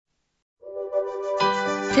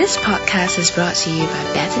This podcast is brought to you by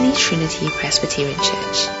Bethany Trinity Presbyterian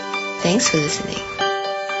Church. Thanks for listening.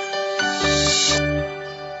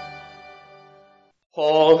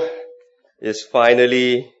 Paul is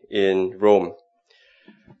finally in Rome.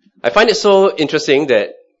 I find it so interesting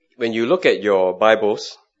that when you look at your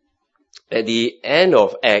Bibles, at the end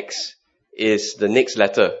of Acts is the next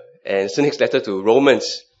letter, and it's the next letter to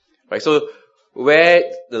Romans, right? So where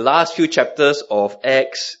the last few chapters of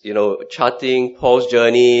Acts, charting Paul's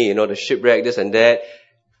journey, the shipwreck, this and that,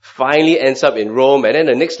 finally ends up in Rome, and then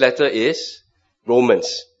the next letter is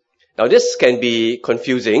Romans. Now this can be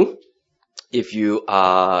confusing if you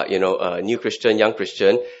are, a new Christian, young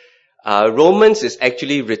Christian. Romans is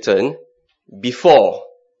actually written before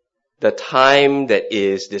the time that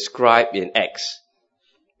is described in Acts.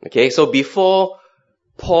 Okay, so before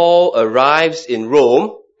Paul arrives in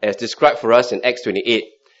Rome, as described for us in Acts 28,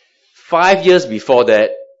 5 years before that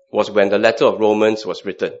was when the letter of Romans was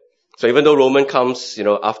written. So even though Romans comes,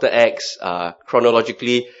 after Acts,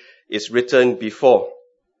 chronologically, it's written before.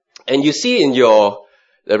 And you see in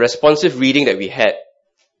the responsive reading that we had,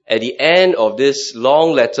 at the end of this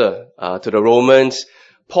long letter to the Romans,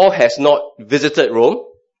 Paul has not visited Rome.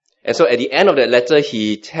 And so at the end of that letter,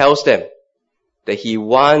 he tells them that he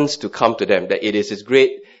wants to come to them, that it is his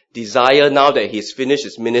great desire now that he's finished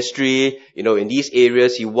his ministry, in these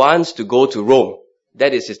areas, he wants to go to Rome.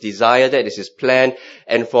 That is his desire, that is his plan,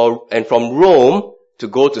 and from Rome to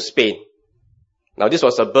go to Spain. Now this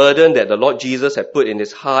was a burden that the Lord Jesus had put in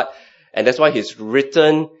his heart, and that's why he's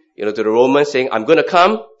written, to the Romans saying, I'm going to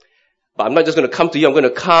come, but I'm not just going to come to you, I'm going to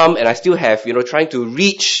come, and I still have, trying to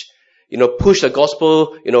reach, push the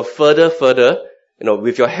gospel, further,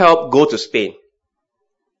 with your help, go to Spain.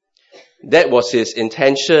 That was his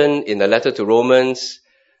intention in the letter to Romans,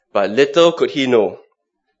 but little could he know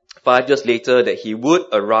 5 years later that he would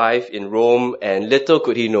arrive in Rome, and little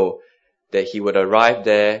could he know that he would arrive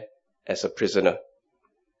there as a prisoner.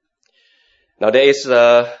 Now there is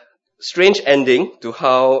a strange ending to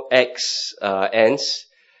how Acts ends,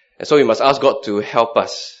 and so we must ask God to help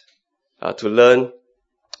us to learn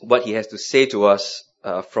what he has to say to us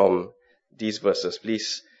from these verses.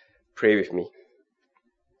 Please pray with me.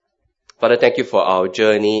 Father, thank you for our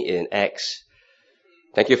journey in Acts.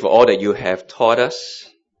 Thank you for all that you have taught us.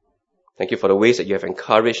 Thank you for the ways that you have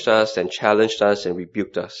encouraged us and challenged us and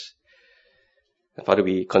rebuked us. And Father,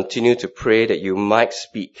 we continue to pray that you might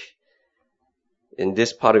speak in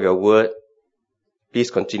this part of your word.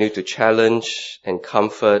 Please continue to challenge and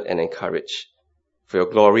comfort and encourage. For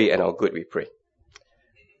your glory and our good, we pray.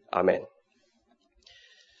 Amen.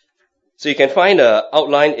 So you can find an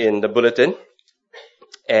outline in the bulletin.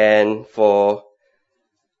 And for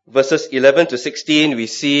verses 11 to 16, we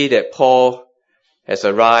see that Paul has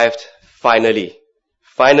arrived finally.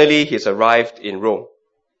 Finally, he's arrived in Rome.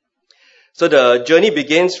 So the journey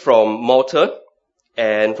begins from Malta.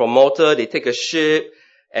 And from Malta, they take a ship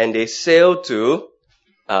and they sail to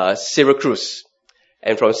Syracuse.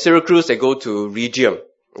 And from Syracuse, they go to Rhegium.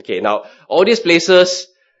 Okay, now, all these places,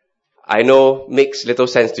 I know, makes little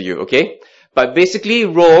sense to you, okay? But basically,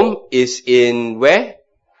 Rome is in where?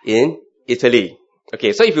 In Italy.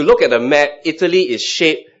 Okay, so if you look at the map, Italy is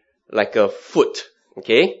shaped like a foot.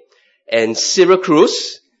 Okay? And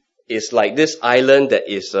Syracuse is like this island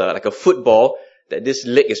that is like a football that this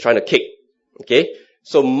leg is trying to kick. Okay?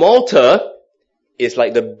 So Malta is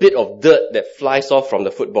like the bit of dirt that flies off from the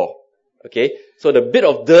football. Okay? So the bit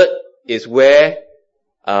of dirt is where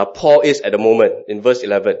Paul is at the moment in verse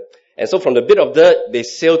 11. And so from the bit of dirt, they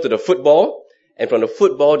sail to the football. And from the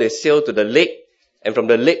football, they sail to the leg. And from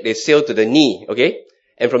the leg, they sail to the knee, okay?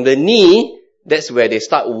 And from the knee, that's where they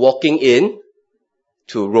start walking in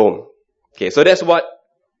to Rome. Okay, so that's what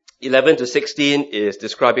 11 to 16 is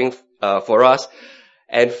describing for us.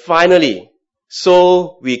 And finally,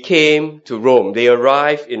 so we came to Rome. They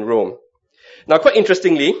arrived in Rome. Now, quite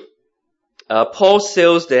interestingly, Paul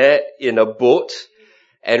sails there in a boat,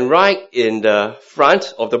 and right in the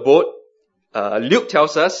front of the boat, Luke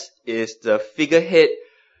tells us, is the figurehead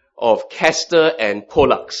of Castor and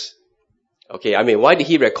Pollux. Okay, why did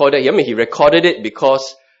he record it? He recorded it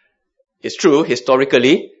because it's true,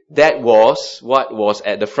 historically, that was what was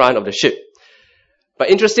at the front of the ship.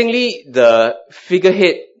 But interestingly, the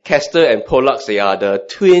figurehead, Castor and Pollux, they are the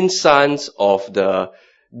twin sons of the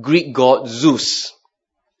Greek god Zeus.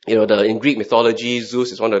 In Greek mythology,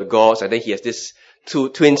 Zeus is one of the gods, and then he has these two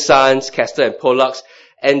twin sons, Castor and Pollux,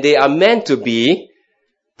 and they are meant to be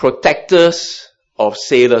protectors of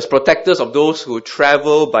sailors, protectors of those who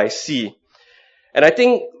travel by sea. And I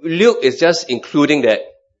think Luke is just including that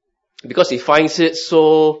because he finds it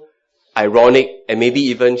so ironic and maybe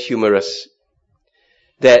even humorous.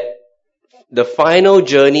 that the final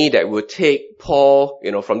journey that will take Paul,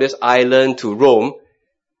 from this island to Rome,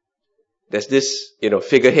 there's this,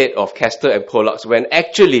 figurehead of Castor and Pollux, when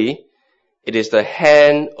actually it is the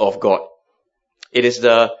hand of God. It is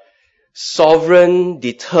the sovereign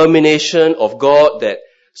determination of God that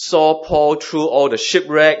saw Paul through all the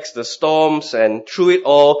shipwrecks, the storms, and through it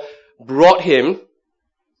all brought him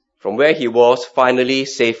from where he was finally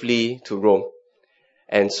safely to Rome.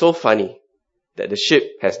 And so funny that the ship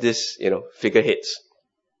has this, figureheads.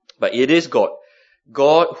 But it is God.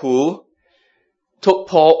 God who took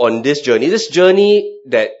Paul on this journey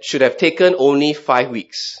that should have taken only 5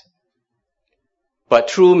 weeks. But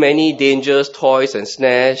through many dangers, toils and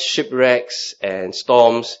snares, shipwrecks and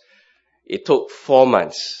storms, it took 4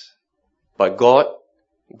 months. But God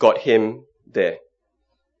got him there.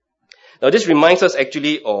 Now this reminds us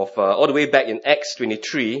actually of all the way back in Acts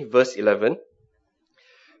 23, verse 11.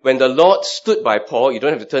 When the Lord stood by Paul, you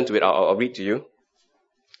don't have to turn to it, I'll read to you.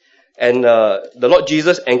 And the Lord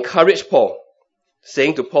Jesus encouraged Paul,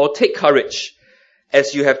 saying to Paul, "Take courage,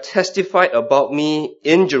 as you have testified about me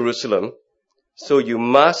in Jerusalem, so you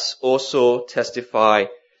must also testify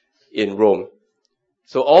in Rome."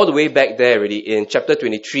 So all the way back there already in chapter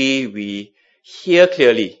 23, we hear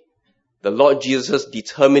clearly the Lord Jesus'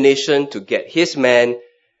 determination to get his man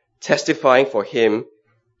testifying for him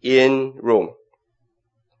in Rome.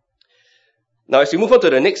 Now as we move on to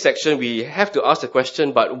the next section, we have to ask the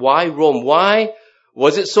question, but why Rome? Why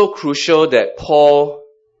was it so crucial that Paul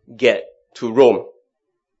get to Rome?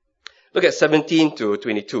 Look at 17 to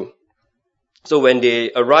 22. So when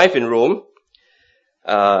they arrive in Rome,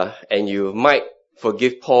 and you might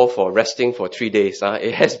forgive Paul for resting for 3 days.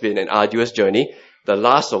 It has been an arduous journey, the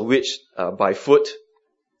last of which by foot.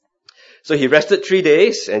 So he rested 3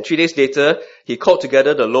 days, and 3 days later, he called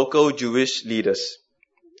together the local Jewish leaders.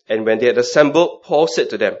 And when they had assembled, Paul said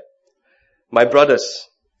to them, "My brothers,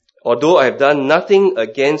 although I have done nothing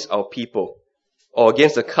against our people or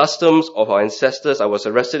against the customs of our ancestors, I was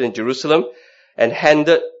arrested in Jerusalem and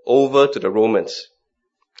handed over to the Romans.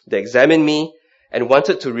 They examined me and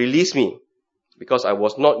wanted to release me because I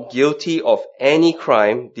was not guilty of any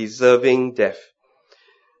crime deserving death.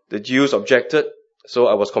 The Jews objected, so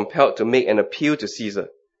I was compelled to make an appeal to Caesar.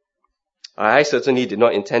 I certainly did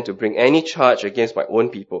not intend to bring any charge against my own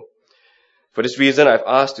people. For this reason, I've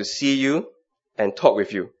asked to see you and talk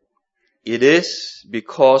with you. It is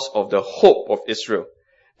because of the hope of Israel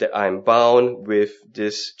that I am bound with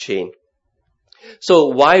this chain." So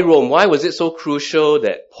why Rome? Why was it so crucial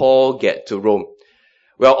that Paul get to Rome?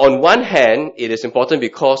 Well, on one hand, it is important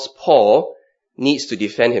because Paul needs to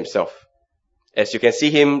defend himself, as you can see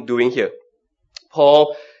him doing here.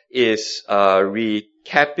 Paul is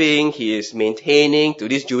recapping, he is maintaining to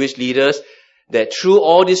these Jewish leaders that through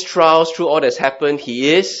all these trials, through all that's happened,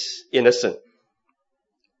 he is innocent.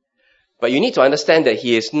 But you need to understand that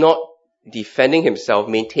he is not defending himself,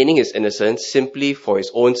 maintaining his innocence simply for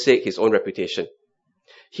his own sake, his own reputation.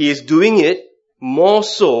 He is doing it more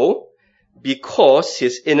so because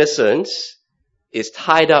his innocence is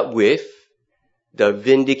tied up with the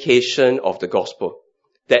vindication of the gospel.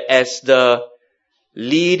 That as the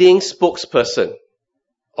leading spokesperson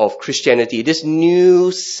of Christianity, this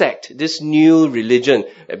new sect, this new religion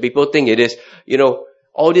that people think it is,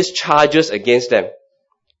 all these charges against them.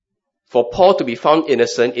 For Paul to be found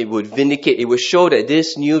innocent, it would vindicate, it would show that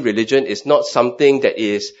this new religion is not something that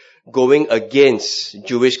is going against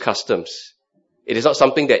Jewish customs. It is not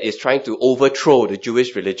something that is trying to overthrow the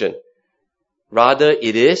Jewish religion. Rather,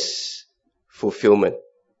 it is fulfillment.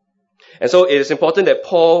 And so it is important that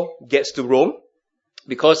Paul gets to Rome,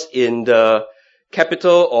 because in the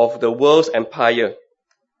capital of the world's empire,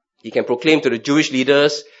 he can proclaim to the Jewish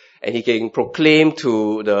leaders and he can proclaim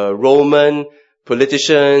to the Roman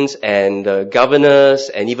politicians and governors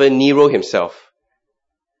and even Nero himself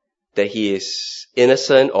that he is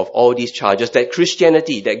innocent of all these charges, that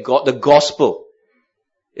Christianity, that God, the gospel,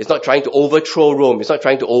 is not trying to overthrow Rome, it's not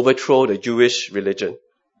trying to overthrow the Jewish religion.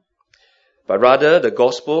 But rather the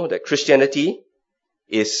gospel, that Christianity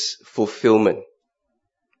is fulfillment.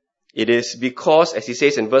 It is because, as he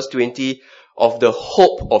says in verse 20, of the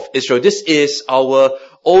hope of Israel. This is our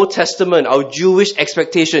Old Testament, our Jewish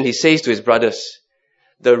expectation, he says to his brothers.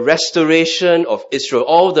 The restoration of Israel,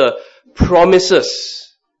 all the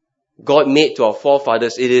promises God made to our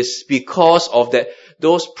forefathers, it is because of that,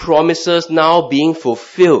 those promises now being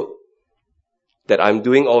fulfilled, that I'm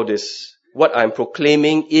doing all this. What I'm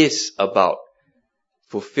proclaiming is about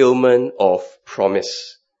fulfillment of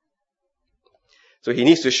promise. So he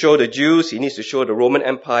needs to show the Jews, he needs to show the Roman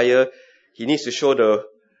Empire, he needs to show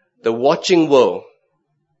the watching world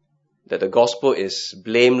that the gospel is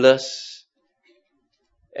blameless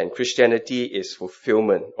and Christianity is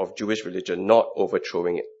fulfillment of Jewish religion, not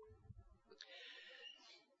overthrowing it.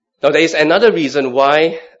 Now there is another reason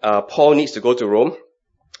why Paul needs to go to Rome.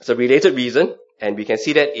 It's a related reason, and we can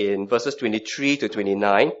see that in verses 23 to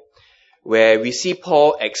 29, where we see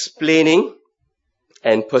Paul explaining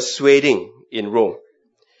and persuading in Rome.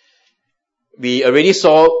 We already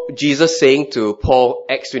saw Jesus saying to Paul,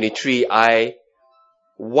 Acts 23, I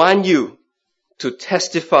want you to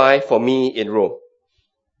testify for me in Rome.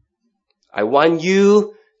 I want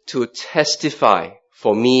you to testify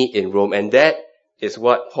for me in Rome. And that is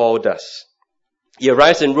what Paul does. He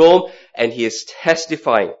arrives in Rome and he is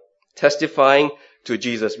testifying to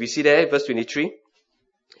Jesus. We see there, verse 23,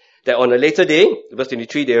 that on a later day, verse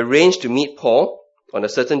 23, they arranged to meet Paul on a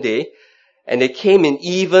certain day, and they came in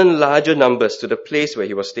even larger numbers to the place where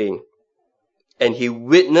he was staying. And he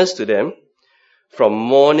witnessed to them from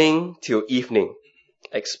morning till evening,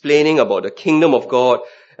 explaining about the kingdom of God,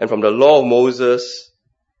 and from the law of Moses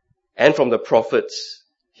and from the prophets,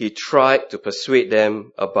 he tried to persuade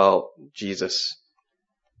them about Jesus.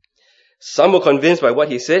 Some were convinced by what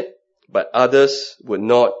he said, but others would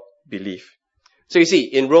not believe. So you see,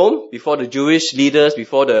 in Rome, before the Jewish leaders,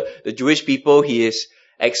 before the Jewish people, he is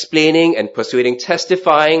explaining and persuading,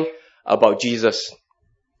 testifying about Jesus.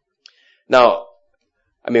 Now,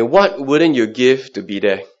 what wouldn't you give to be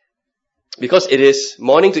there? Because it is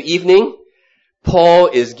morning to evening, Paul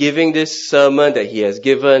is giving this sermon that he has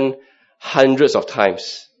given hundreds of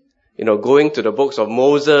times. Going to the books of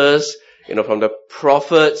Moses, from the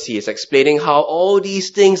prophets, he is explaining how all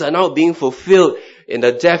these things are now being fulfilled in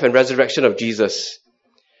the death and resurrection of Jesus.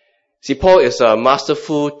 See, Paul is a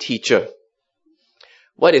masterful teacher.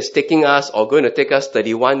 What is taking us, or going to take us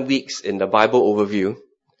 31 weeks in the Bible overview?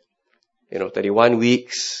 31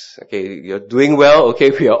 weeks. Okay, you're doing well.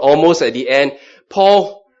 Okay, we are almost at the end.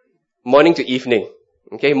 Paul, morning to evening.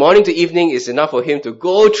 Okay, morning to evening is enough for him to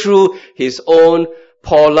go through his own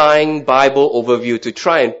Pauline Bible overview to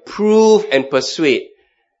try and prove and persuade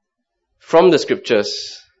from the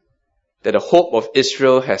scriptures that the hope of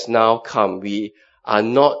Israel has now come. We are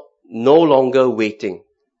no longer waiting.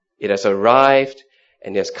 It has arrived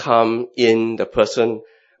and has come in the person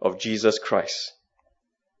of Jesus Christ.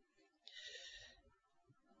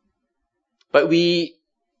 But we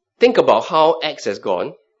think about how Acts has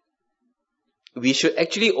gone. We should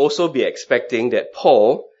actually also be expecting that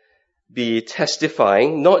Paul be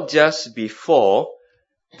testifying not just before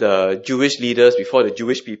the Jewish leaders, before the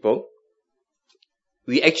Jewish people.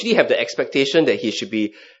 We actually have the expectation that he should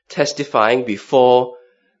be testifying before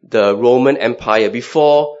the Roman Empire,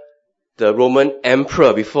 before the Roman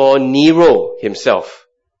Emperor, before Nero himself.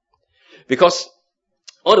 Because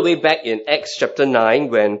all the way back in Acts chapter 9,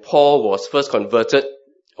 when Paul was first converted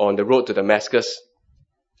on the road to Damascus,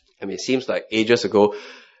 it seems like ages ago,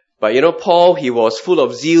 but Paul, he was full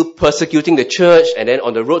of zeal, persecuting the church, and then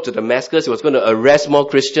on the road to Damascus, he was going to arrest more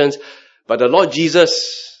Christians. But the Lord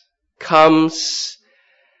Jesus comes,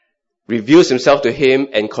 reveals himself to him,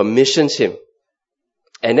 and commissions him.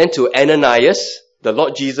 And then to Ananias, the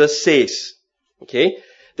Lord Jesus says,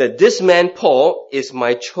 that this man Paul is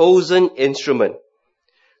my chosen instrument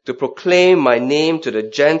to proclaim my name to the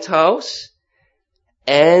Gentiles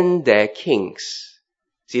and their kings.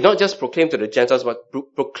 See, not just proclaim to the Gentiles, but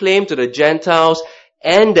proclaim to the Gentiles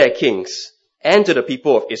and their kings and to the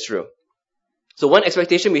people of Israel. So one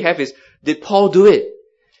expectation we have is, did Paul do it?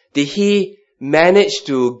 Did he manage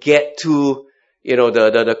to get to,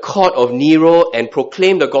 the court of Nero and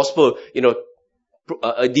proclaim the gospel,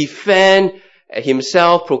 defend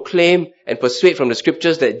himself, proclaim and persuade from the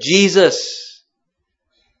scriptures that Jesus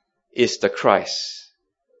is the Christ?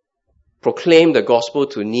 Proclaim the gospel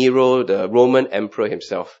to Nero, the Roman emperor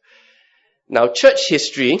himself. Now, church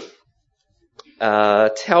history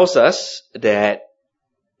tells us that,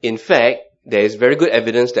 in fact, there is very good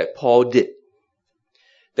evidence that Paul did.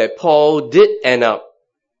 That Paul did end up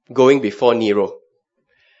going before Nero.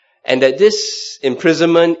 And that this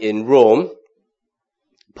imprisonment in Rome,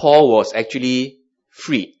 Paul was actually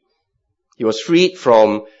freed. He was freed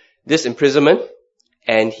from this imprisonment,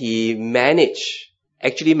 and he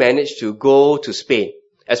actually managed to go to Spain,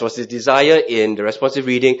 as was his desire in the responsive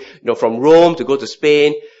reading, from Rome to go to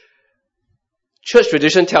Spain. Church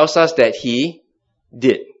tradition tells us that he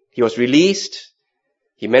did. He was released,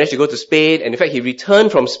 he managed to go to Spain, and in fact he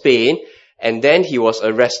returned from Spain, and then he was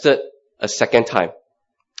arrested a second time.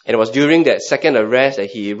 And it was during that second arrest that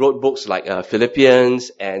he wrote books like Philippians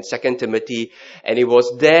and 2 Timothy, and it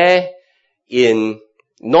was there in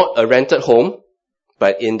not a rented home,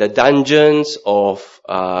 but in the dungeons of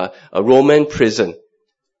a Roman prison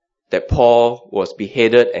that Paul was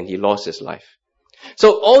beheaded and he lost his life.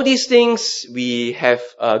 So all these things we have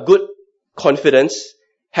good confidence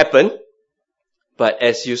happen. But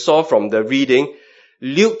as you saw from the reading,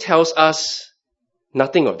 Luke tells us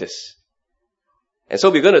nothing of this. And so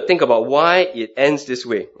we're going to think about why it ends this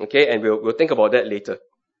way. Okay, and we'll think about that later.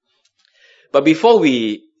 But before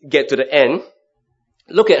we get to the end,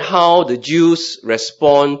 look at how the Jews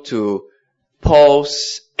respond to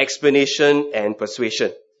Paul's explanation and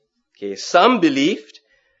persuasion. Okay, some believed,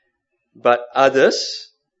 but others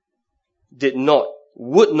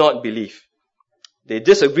would not believe. They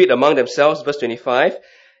disagreed among themselves, verse 25,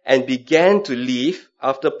 and began to leave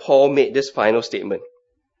after Paul made this final statement.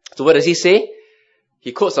 So what does he say?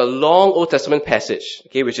 He quotes a long Old Testament passage,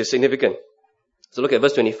 okay, which is significant. So look at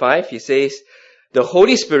verse 25. He says, "The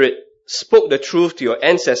Holy Spirit spoke the truth to your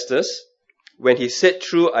ancestors when he said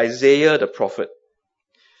through Isaiah the prophet,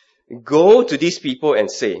 'Go to these people and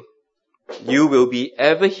say, you will be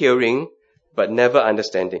ever hearing, but never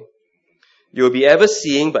understanding. You will be ever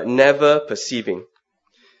seeing, but never perceiving.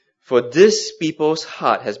 For this people's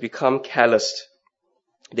heart has become calloused.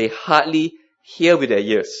 They hardly hear with their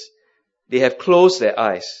ears. They have closed their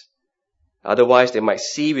eyes. Otherwise they might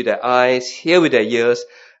see with their eyes, hear with their ears,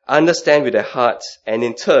 understand with their hearts,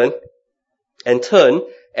 and turn,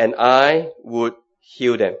 and I would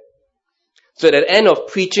heal them.'" So at the end of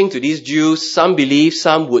preaching to these Jews, some believed,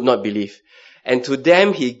 some would not believe. And to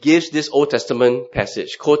them he gives this Old Testament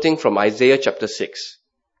passage, quoting from Isaiah chapter 6.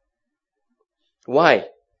 Why?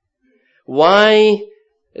 Why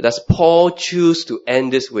does Paul choose to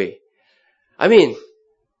end this way? I mean,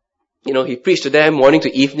 he preached to them morning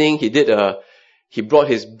to evening. He brought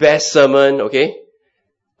his best sermon, okay?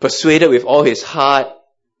 Persuaded with all his heart.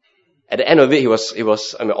 At the end of it, he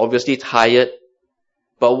was obviously tired.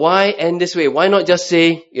 But why end this way? Why not just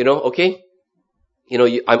say, okay,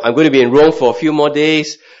 I'm going to be in Rome for a few more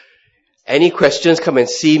days. Any questions, come and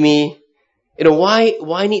see me.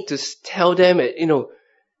 Why need to tell them,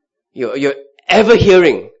 you're ever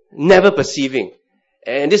hearing, never perceiving.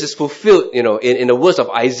 And this is fulfilled, in the words of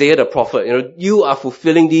Isaiah the prophet. You are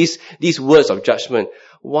fulfilling these words of judgment.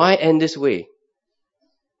 Why end this way?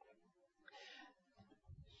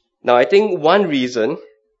 Now, I think one reason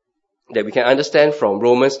that we can understand from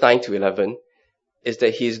Romans 9 to 11 is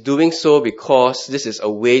that he is doing so because this is a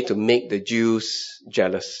way to make the Jews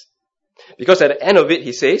jealous. Because at the end of it,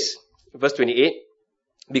 he says, verse 28,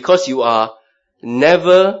 "Because you are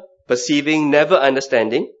never perceiving, never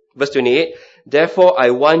understanding." Verse 28, "Therefore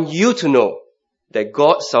I want you to know that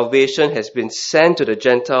God's salvation has been sent to the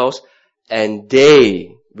Gentiles and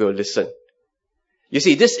they will listen." You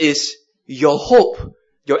see, this is your hope,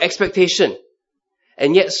 your expectation.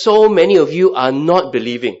 And yet so many of you are not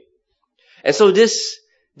believing. And so this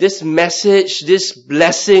message, this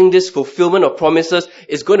blessing, this fulfillment of promises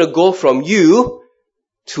is going to go from you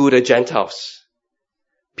to the Gentiles.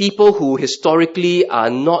 People who historically are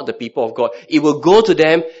not the people of God. It will go to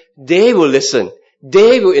them. They will listen.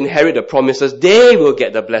 They will inherit the promises. They will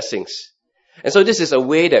get the blessings. And so this is a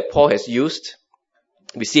way that Paul has used,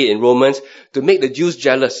 we see it in Romans, to make the Jews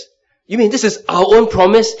jealous. You mean this is our own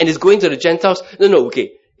promise and it's going to the Gentiles? No,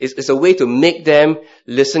 okay. It's a way to make them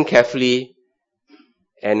listen carefully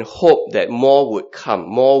and hope that more would come,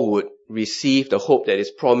 more would receive the hope that is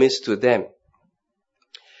promised to them.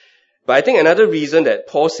 But I think another reason that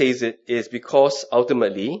Paul says it is because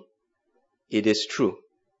ultimately it is true.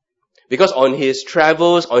 Because on his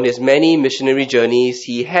travels, on his many missionary journeys,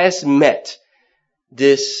 he has met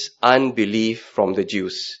this unbelief from the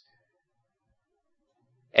Jews.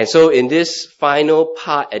 And so in this final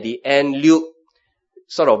part at the end, Luke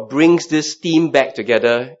sort of brings this theme back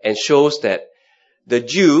together and shows that the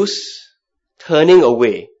Jews turning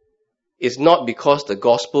away is not because the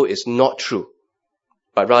gospel is not true,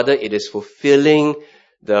 but rather it is fulfilling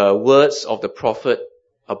the words of the prophet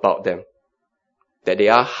about them. That they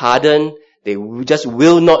are hardened, they just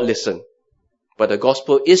will not listen. But the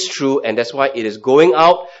gospel is true, and that's why it is going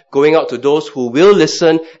out to those who will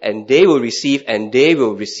listen, and they will receive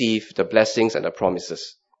the blessings and the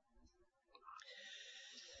promises.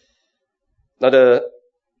 Now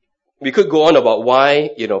we could go on about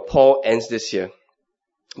why, Paul ends this here.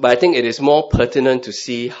 But I think it is more pertinent to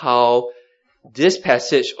see how this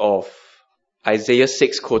passage of Isaiah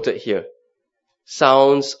 6 quoted here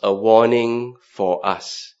sounds a warning for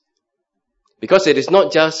us. Because it is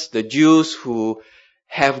not just the Jews who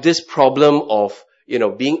have this problem of,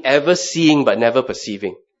 being ever seeing but never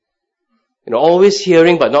perceiving. Always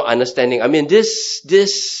hearing but not understanding. I mean, this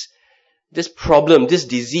problem, this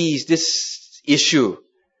disease, this issue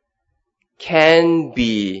can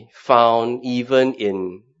be found even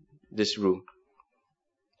in this room.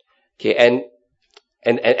 Okay,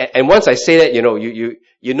 and once I say that,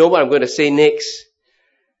 you know what I'm going to say next.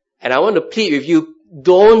 And I want to plead with you,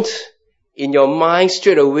 don't in your mind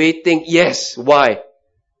straight away think, yes, why?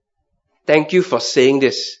 Thank you for saying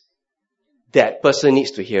this. That person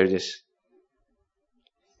needs to hear this.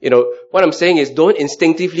 What I'm saying is don't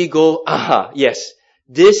instinctively go, yes,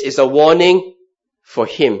 this is a warning for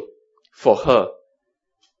him, for her.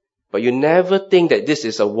 But you never think that this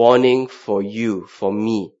is a warning for you, for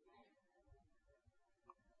me.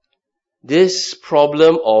 This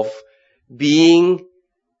problem of being,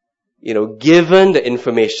 given the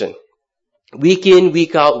information. Week in,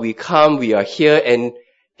 week out, we come, we are here, and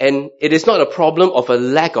it is not a problem of a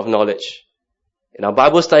lack of knowledge. In our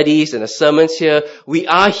Bible studies and the sermons here, we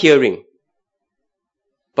are hearing.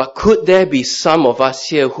 But could there be some of us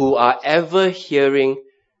here who are ever hearing,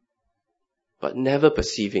 but never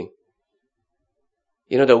perceiving?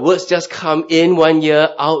 The words just come in one ear,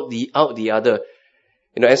 out the other.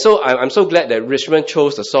 And so I'm so glad that Richmond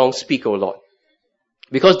chose the song Speak, O Lord.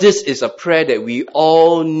 Because this is a prayer that we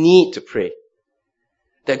all need to pray.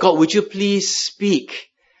 That God, would you please speak?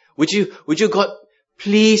 Would you God,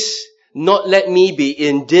 please not let me be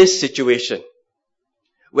in this situation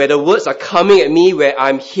where the words are coming at me, where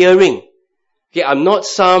I'm hearing. Okay, I'm not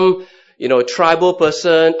some, tribal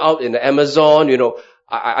person out in the Amazon,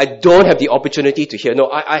 I don't have the opportunity to hear. No,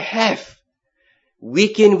 I have.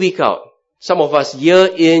 Week in, week out. Some of us year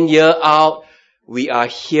in, year out, we are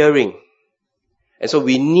hearing. And so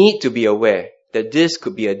we need to be aware that this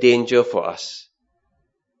could be a danger for us.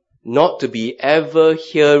 Not to be ever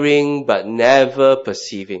hearing but never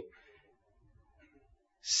perceiving.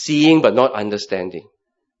 Seeing but not understanding.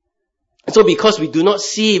 And so because we do not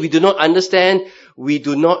see, we do not understand, we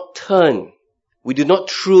do not turn. We do not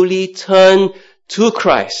truly turn to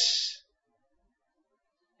Christ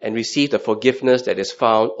and receive the forgiveness that is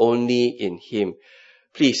found only in Him.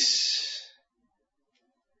 Please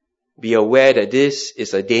be aware that this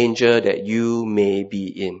is a danger that you may be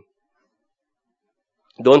in.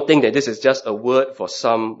 Don't think that this is just a word for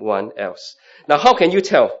someone else. Now, how can you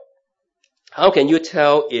tell? How can you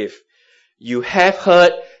tell if you have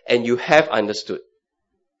heard and you have understood?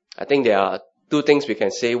 I think there are two things we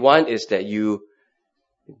can say. One is that you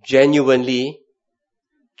genuinely,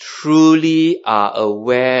 truly are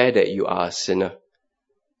aware that you are a sinner.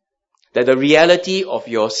 That the reality of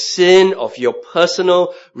your sin, of your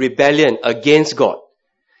personal rebellion against God,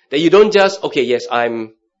 that you don't just, okay, yes,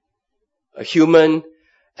 I'm a human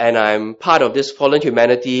and I'm part of this fallen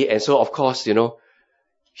humanity, and so of course,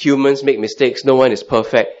 humans make mistakes, no one is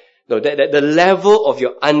perfect. No, that the level of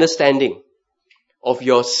your understanding of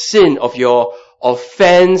your sin, of your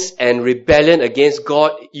offense and rebellion against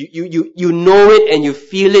God, you know it and you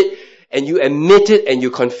feel it and you admit it and you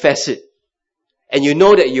confess it. And you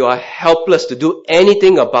know that you are helpless to do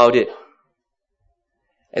anything about it.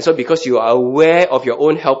 And so because you are aware of your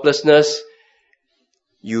own helplessness,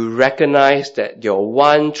 you recognize that your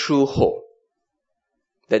one true hope,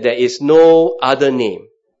 that there is no other name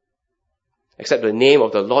except the name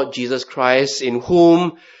of the Lord Jesus Christ, in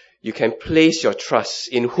whom you can place your trust,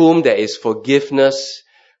 in whom there is forgiveness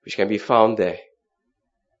which can be found there.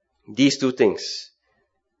 These two things,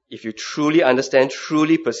 if you truly understand,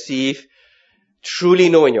 truly perceive, truly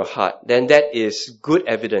know in your heart, then that is good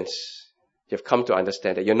evidence you've come to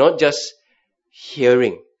understand that you're not just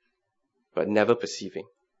hearing, but never perceiving.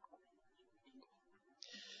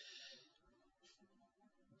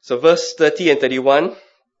 So verse 30 and 31,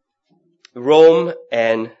 Rome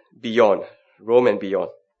and beyond. Rome and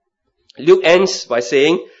beyond. Luke ends by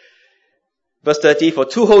saying, verse 30, for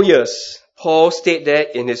 2 whole years, Paul stayed there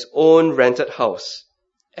in his own rented house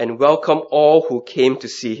and welcomed all who came to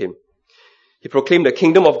see him. He proclaimed the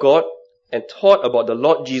kingdom of God and taught about the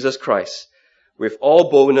Lord Jesus Christ with all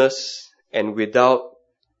boldness and without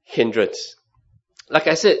hindrance. Like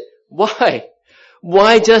I said, why?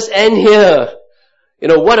 Why just end here?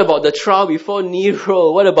 What about the trial before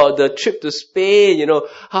Nero? What about the trip to Spain?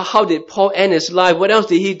 How did Paul end his life? What else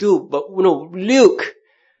did he do? But, Luke,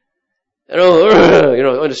 I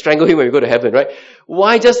want to strangle him when we go to heaven, right?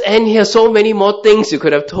 Why just end here? So many more things you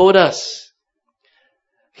could have told us.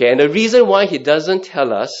 Okay, and the reason why he doesn't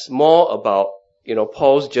tell us more about,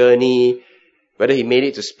 Paul's journey, whether he made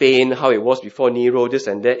it to Spain, how it was before Nero, this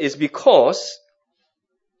and that, is because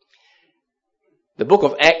the book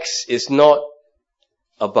of Acts is not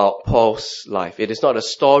about Paul's life. It is not a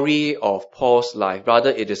story of Paul's life.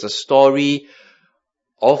 Rather, it is a story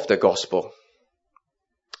of the gospel.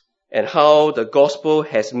 And how the gospel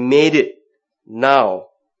has made it now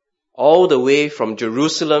all the way from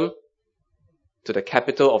Jerusalem to the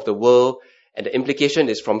capital of the world. And the implication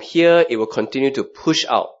is from here, it will continue to push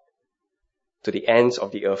out to the ends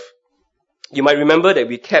of the earth. You might remember that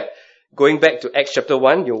we kept going back to Acts chapter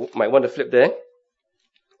 1. You might want to flip there.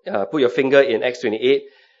 Put your finger in Acts 28.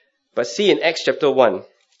 But see in Acts chapter 1,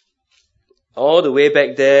 all the way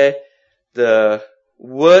back there, the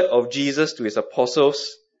word of Jesus to his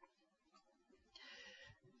apostles.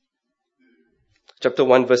 Chapter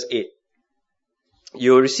 1 verse 8.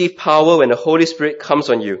 You will receive power when the Holy Spirit comes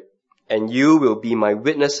on you, and you will be my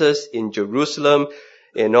witnesses in Jerusalem,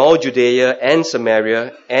 in all Judea and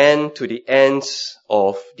Samaria, and to the ends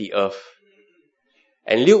of the earth.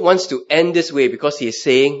 And Luke wants to end this way because he is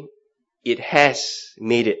saying it has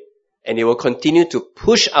made it. And it will continue to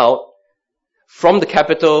push out from the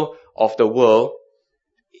capital of the world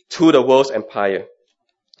to the world's empire.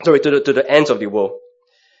 To the ends of the world.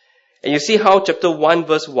 And you see how chapter 1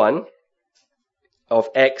 verse 1 of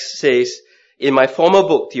Acts says, in my former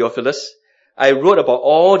book, Theophilus, I wrote about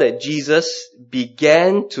all that Jesus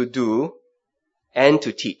began to do and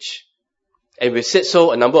to teach. And we've said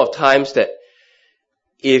so a number of times that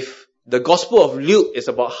if the Gospel of Luke is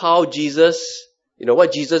about how Jesus,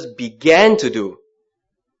 what Jesus began to do,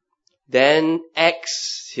 then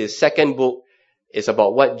Acts, his second book, is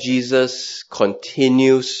about what Jesus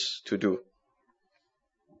continues to do.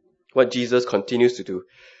 What Jesus continues to do.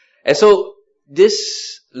 And so,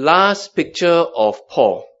 this last picture of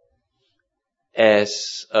Paul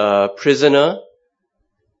as a prisoner,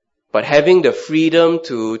 but having the freedom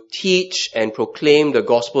to teach and proclaim the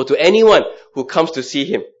gospel to anyone who comes to see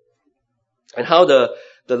him. And how the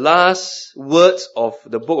last words of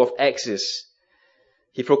the book of Acts is,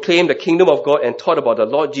 he proclaimed the kingdom of God and taught about the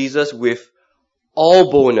Lord Jesus with all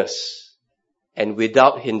boldness and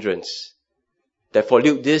without hindrance. That for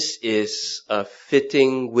Luke, this is a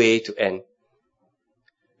fitting way to end.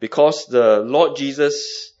 Because the Lord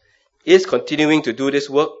Jesus is continuing to do this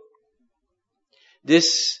work,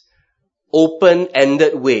 this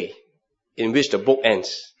open-ended way in which the book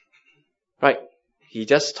ends. Right? He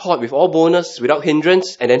just taught with all boldness, without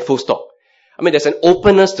hindrance, and then full stop. There's an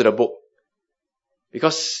openness to the book.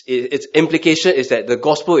 Because its implication is that the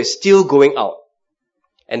gospel is still going out.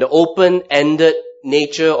 And the open-ended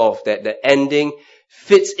nature of the ending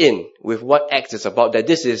fits in with what Acts is about, that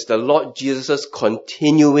this is the Lord Jesus'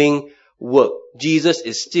 continuing work. Jesus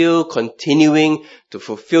is still continuing to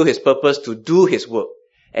fulfill his purpose, to do his work.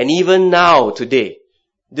 And even now, today,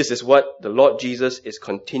 this is what the Lord Jesus is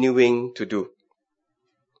continuing to do.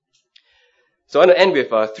 So I want to end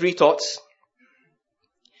with 3 thoughts.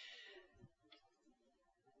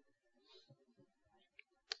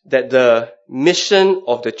 That the mission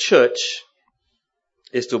of the church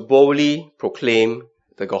is to boldly proclaim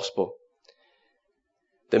the gospel.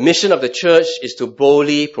 The mission of the church is to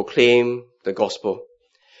boldly proclaim the gospel.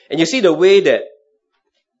 And you see the way that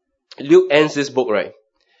Luke ends this book, right?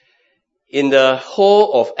 In the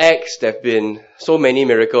whole of Acts, there have been so many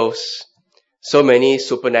miracles, so many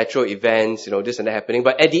supernatural events, this and that happening.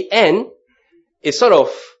 But at the end, it sort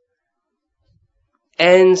of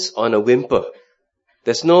ends on a whimper.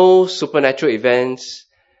 There's no supernatural events.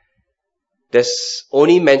 There's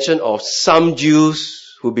only mention of some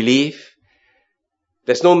Jews who believe.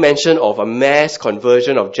 There's no mention of a mass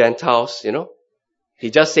conversion of Gentiles, He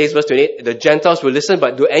just says, verse 28, the Gentiles will listen,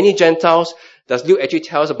 but does Luke actually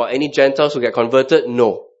tell us about any Gentiles who get converted?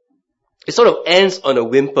 No. It sort of ends on a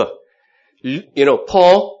whimper.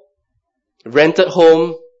 Paul, rented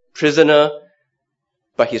home, prisoner,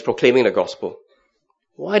 but he's proclaiming the gospel.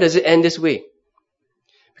 Why does it end this way?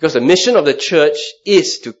 Because the mission of the church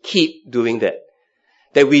is to keep doing that.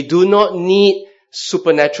 That we do not need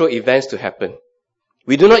supernatural events to happen.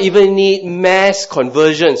 We do not even need mass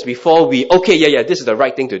conversions before this is the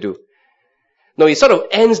right thing to do. No, it sort of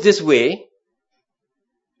ends this way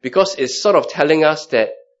because it's sort of telling us that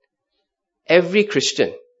every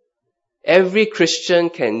Christian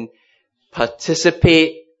can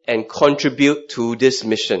participate and contribute to this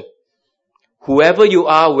mission. Whoever you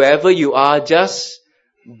are, wherever you are, just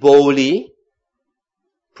boldly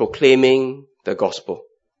proclaiming the gospel.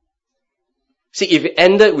 See, if it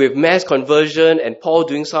ended with mass conversion and Paul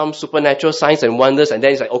doing some supernatural signs and wonders, and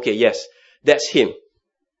then it's like, yes, that's him.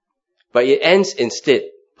 But it ends instead,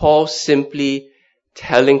 Paul simply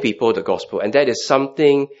telling people the gospel. And that is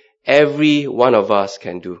something every one of us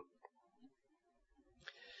can do.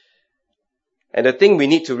 And the thing we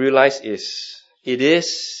need to realize is, it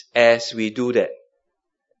is as we do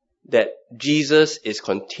that Jesus is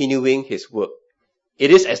continuing his work. It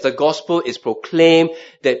is as the gospel is proclaimed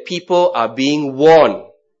that people are being won,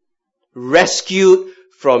 rescued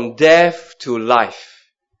from death to life.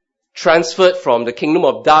 transferred from the kingdom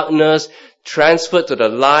of darkness, transferred to the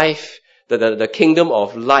life, the kingdom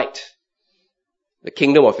of light, the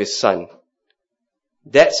kingdom of His Son.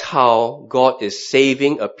 That's how God is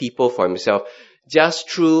saving a people for Himself, just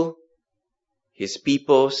through His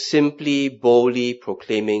people simply, boldly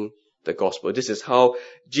proclaiming the gospel. This is how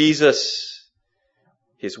Jesus,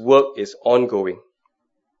 His work is ongoing.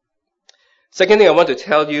 Second thing I want to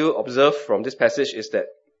tell you, observe from this passage, is that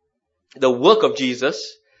the work of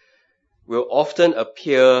Jesus will often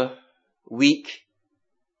appear weak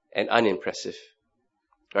and unimpressive.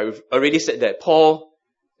 Right? We've already said that Paul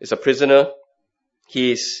is a prisoner.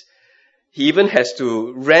 He even has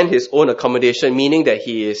to rent his own accommodation, meaning that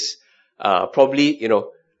he is probably,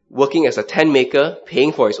 working as a tent maker,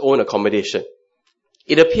 paying for his own accommodation.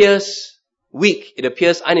 It appears weak. It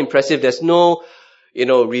appears unimpressive. There's no,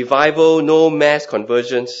 revival, no mass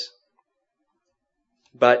conversions.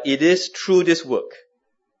 But it is through this work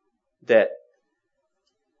that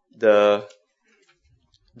the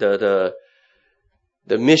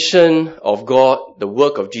mission of God, the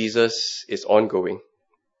work of Jesus is ongoing.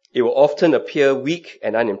 It will often appear weak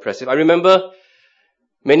and unimpressive. I remember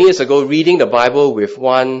many years ago reading the Bible with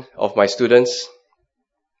one of my students,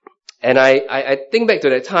 and I think back to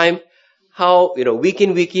that time, how, week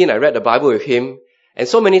in, week in, I read the Bible with him, and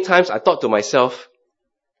so many times I thought to myself,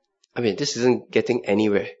 this isn't getting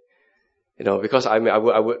anywhere. Because I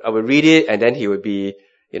would read it, and then he would be,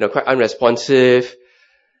 quite unresponsive.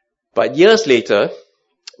 But years later,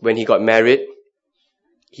 when he got married,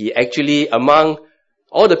 he actually, among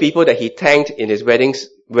all the people that he thanked in his wedding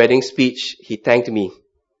speech, he thanked me.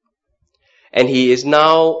 And he is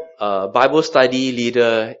now a Bible study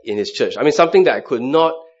leader in his church. Something that I could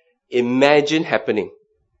not imagine happening.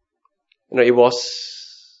 It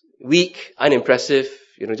was weak, unimpressive,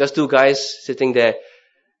 just two guys sitting there.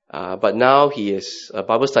 But now he is a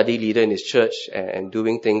Bible study leader in his church and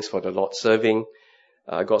doing things for the Lord, serving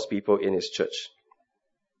God's people in his church.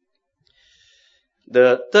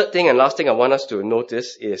 The third thing and last thing I want us to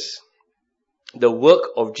notice is the work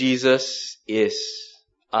of Jesus is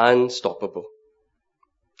unstoppable.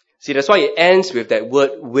 See, that's why it ends with that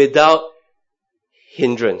word, without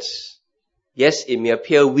hindrance. Yes, it may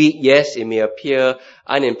appear weak. Yes, it may appear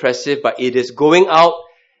unimpressive, but it is going out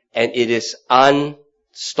and it is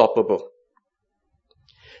unstoppable.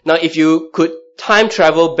 Now, if you could time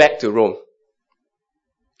travel back to Rome,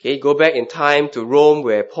 okay, go back in time to Rome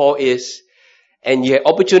where Paul is, and you had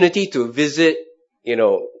opportunity to visit,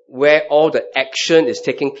 where all the action is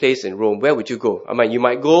taking place in Rome, where would you go? You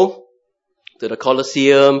might go to the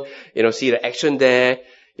Colosseum, see the action there.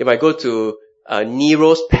 You might go to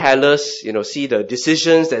Nero's palace, see the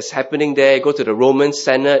decisions that's happening there. Go to the Roman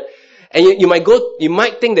Senate. And you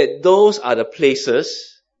might think that those are the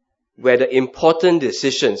places where the important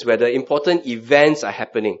decisions, where the important events are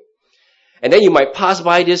happening. And then you might pass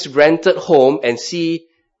by this rented home and see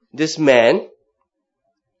this man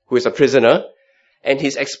who is a prisoner, and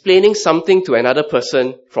he's explaining something to another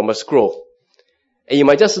person from a scroll. And you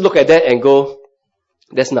might just look at that and go,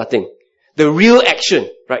 there's nothing. The real action,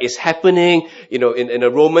 right, is happening, in a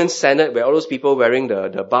Roman Senate where all those people wearing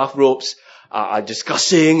the bathrobes are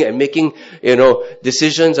discussing and making,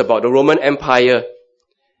 decisions about the Roman Empire.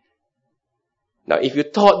 Now, if you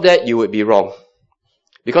thought that, you would be wrong.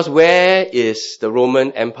 Because where is the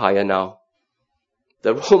Roman Empire now?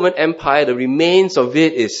 The Roman Empire, the remains of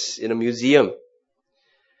it is in a museum.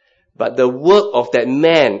 But the work of that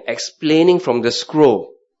man explaining from the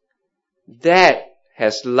scroll, that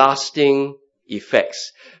has lasting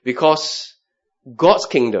effects. Because God's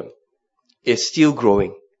kingdom is still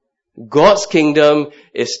growing. God's kingdom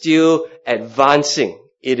is still advancing.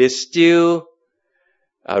 It is still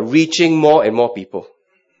reaching more and more people.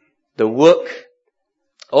 The work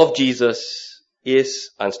of Jesus is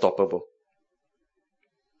unstoppable.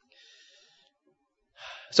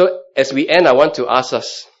 So as we end, I want to ask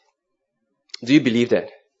us, do you believe that?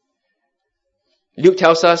 Luke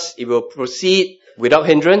tells us it will proceed without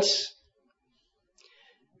hindrance.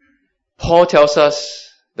 Paul tells us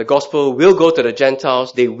the gospel will go to the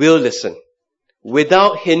Gentiles. They will listen.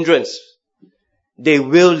 Without hindrance, they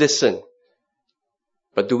will listen.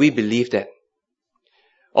 But do we believe that?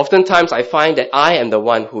 Oftentimes I find that I am the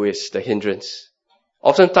one who is the hindrance.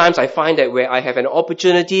 Oftentimes I find that where I have an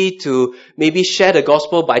opportunity to maybe share the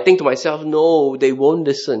gospel, but I think to myself, no, they won't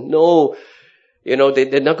listen. No, they're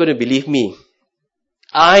not going to believe me.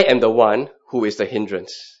 I am the one who is the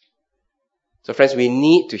hindrance. So friends, we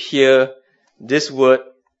need to hear this word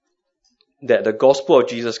that the gospel of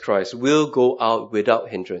Jesus Christ will go out without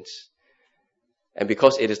hindrance. And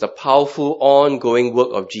because it is the powerful, ongoing work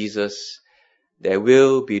of Jesus, there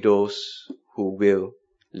will be those who will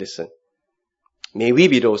listen. May we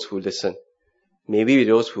be those who listen. May we be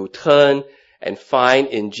those who turn and find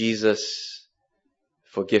in Jesus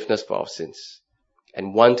forgiveness for our sins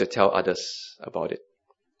and want to tell others about it.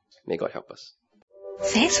 May God help us.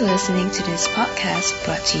 Thanks for listening to this podcast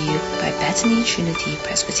brought to you by Bethany Trinity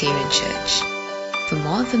Presbyterian Church. For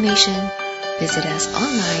more information, visit us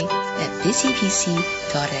online at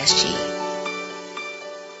busypc.sg.